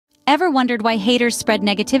Ever wondered why haters spread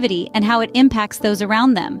negativity and how it impacts those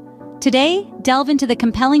around them? Today, delve into the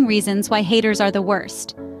compelling reasons why haters are the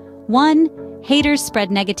worst. 1. Haters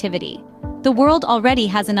spread negativity. The world already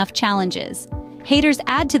has enough challenges. Haters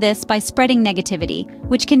add to this by spreading negativity,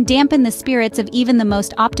 which can dampen the spirits of even the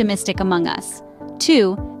most optimistic among us.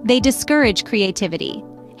 2. They discourage creativity.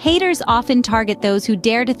 Haters often target those who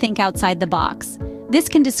dare to think outside the box. This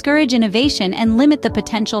can discourage innovation and limit the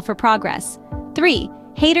potential for progress. 3.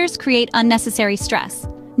 Haters create unnecessary stress.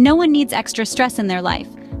 No one needs extra stress in their life.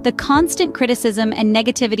 The constant criticism and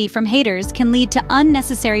negativity from haters can lead to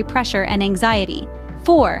unnecessary pressure and anxiety.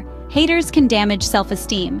 4. Haters can damage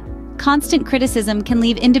self-esteem. Constant criticism can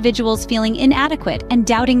leave individuals feeling inadequate and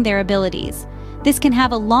doubting their abilities. This can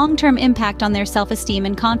have a long-term impact on their self-esteem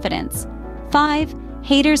and confidence. 5.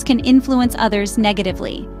 Haters can influence others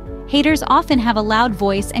negatively. Haters often have a loud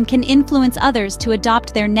voice and can influence others to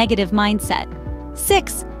adopt their negative mindset.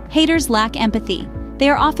 6. Haters lack empathy. They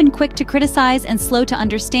are often quick to criticize and slow to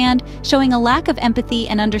understand, showing a lack of empathy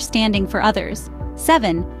and understanding for others.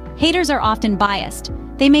 7. Haters are often biased.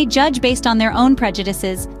 They may judge based on their own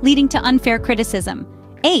prejudices, leading to unfair criticism.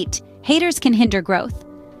 8. Haters can hinder growth.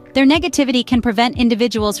 Their negativity can prevent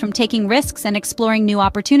individuals from taking risks and exploring new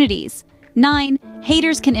opportunities. 9.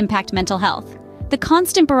 Haters can impact mental health. The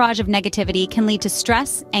constant barrage of negativity can lead to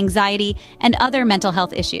stress, anxiety, and other mental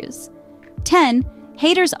health issues. 10.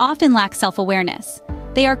 Haters often lack self-awareness.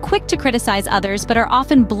 They are quick to criticize others but are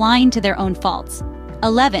often blind to their own faults.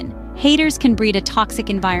 11. Haters can breed a toxic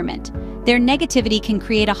environment. Their negativity can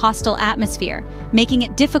create a hostile atmosphere, making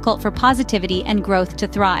it difficult for positivity and growth to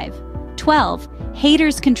thrive. 12.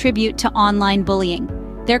 Haters contribute to online bullying.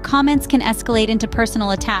 Their comments can escalate into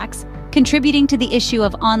personal attacks, contributing to the issue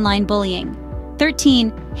of online bullying.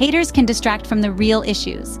 13. Haters can distract from the real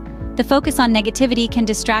issues. The focus on negativity can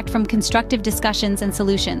distract from constructive discussions and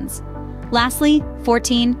solutions. Lastly,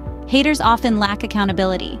 14. Haters often lack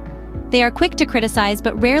accountability. They are quick to criticize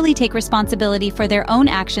but rarely take responsibility for their own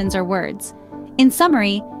actions or words. In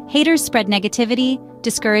summary, haters spread negativity,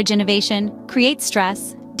 discourage innovation, create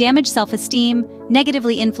stress, damage self-esteem,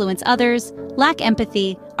 negatively influence others, lack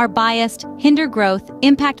empathy, are biased, hinder growth,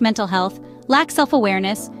 impact mental health, lack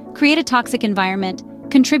self-awareness, create a toxic environment,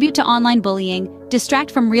 contribute to online bullying,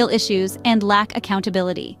 distract from real issues, and lack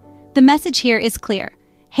accountability. The message here is clear.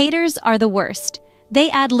 Haters are the worst.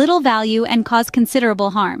 They add little value and cause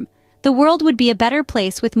considerable harm. The world would be a better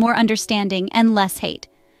place with more understanding and less hate.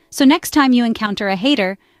 So next time you encounter a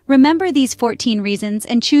hater, remember these 14 reasons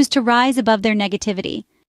and choose to rise above their negativity.